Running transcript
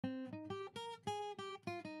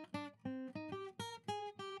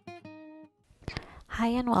Hi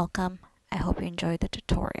and welcome. I hope you enjoyed the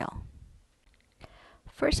tutorial.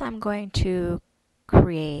 First, I'm going to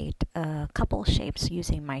create a couple shapes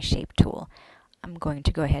using my shape tool. I'm going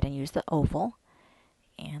to go ahead and use the oval,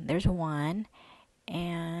 and there's one.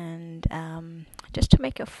 And just to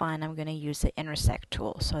make it fun, I'm going to use the intersect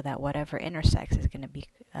tool so that whatever intersects is going to be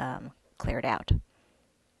cleared out.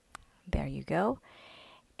 There you go.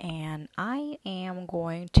 And I am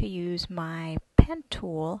going to use my pen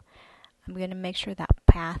tool. I'm going to make sure that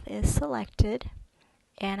path is selected,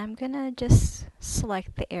 and I'm going to just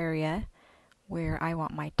select the area where I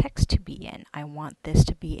want my text to be in. I want this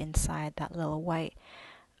to be inside that little white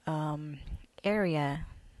area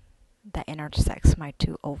that intersects my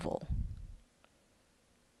two oval.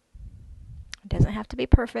 It doesn't have to be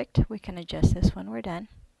perfect. We can adjust this when we're done.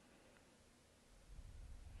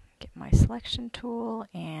 Get my selection tool,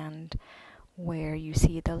 and where you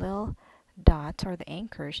see the little dots or the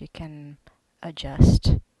anchors, you can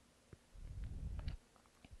adjust.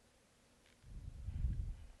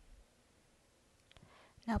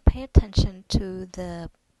 Now pay attention to the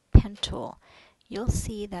pen tool. You'll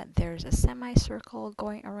see that there's a semicircle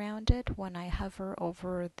going around it when I hover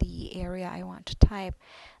over the area I want to type.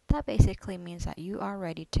 That basically means that you are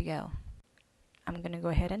ready to go. I'm going to go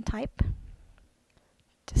ahead and type.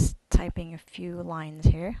 Just typing a few lines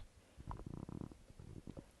here.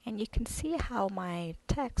 And you can see how my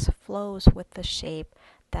text flows with the shape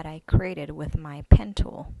that I created with my pen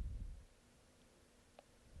tool.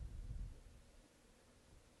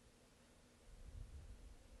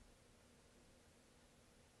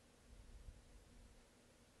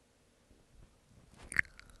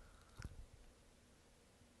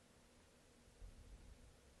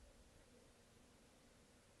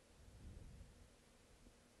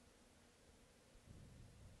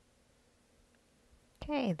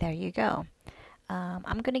 Okay, there you go.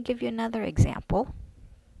 I'm going to give you another example.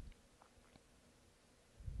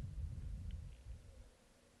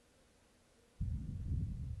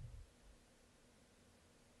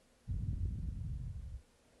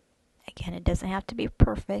 Again, it doesn't have to be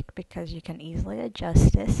perfect because you can easily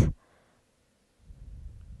adjust this.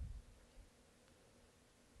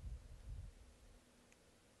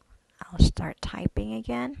 I'll start typing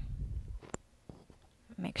again.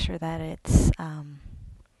 Make sure that it's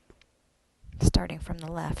starting from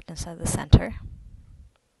the left instead of the center.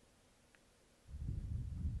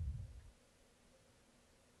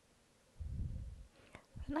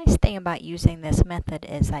 The nice thing about using this method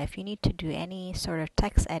is that if you need to do any sort of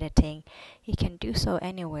text editing, you can do so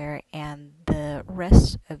anywhere, and the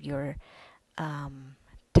rest of your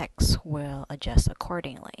text will adjust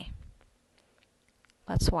accordingly.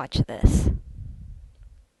 Let's watch this.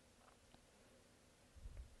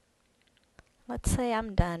 Let's say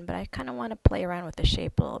I'm done, but I kind of want to play around with the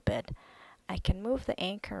shape a little bit. I can move the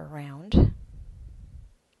anchor around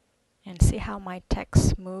and see how my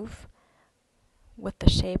text move with the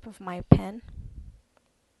shape of my pen.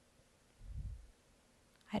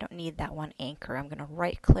 I don't need that one anchor. I'm going to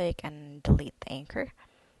right click and delete the anchor.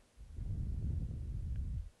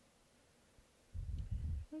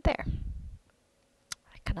 There.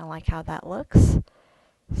 I kind of like how that looks.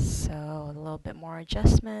 So a little bit more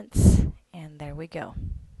adjustments, and there we go.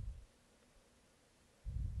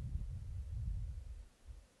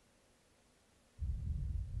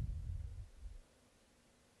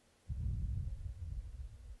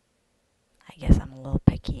 I guess I'm a little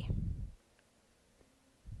picky.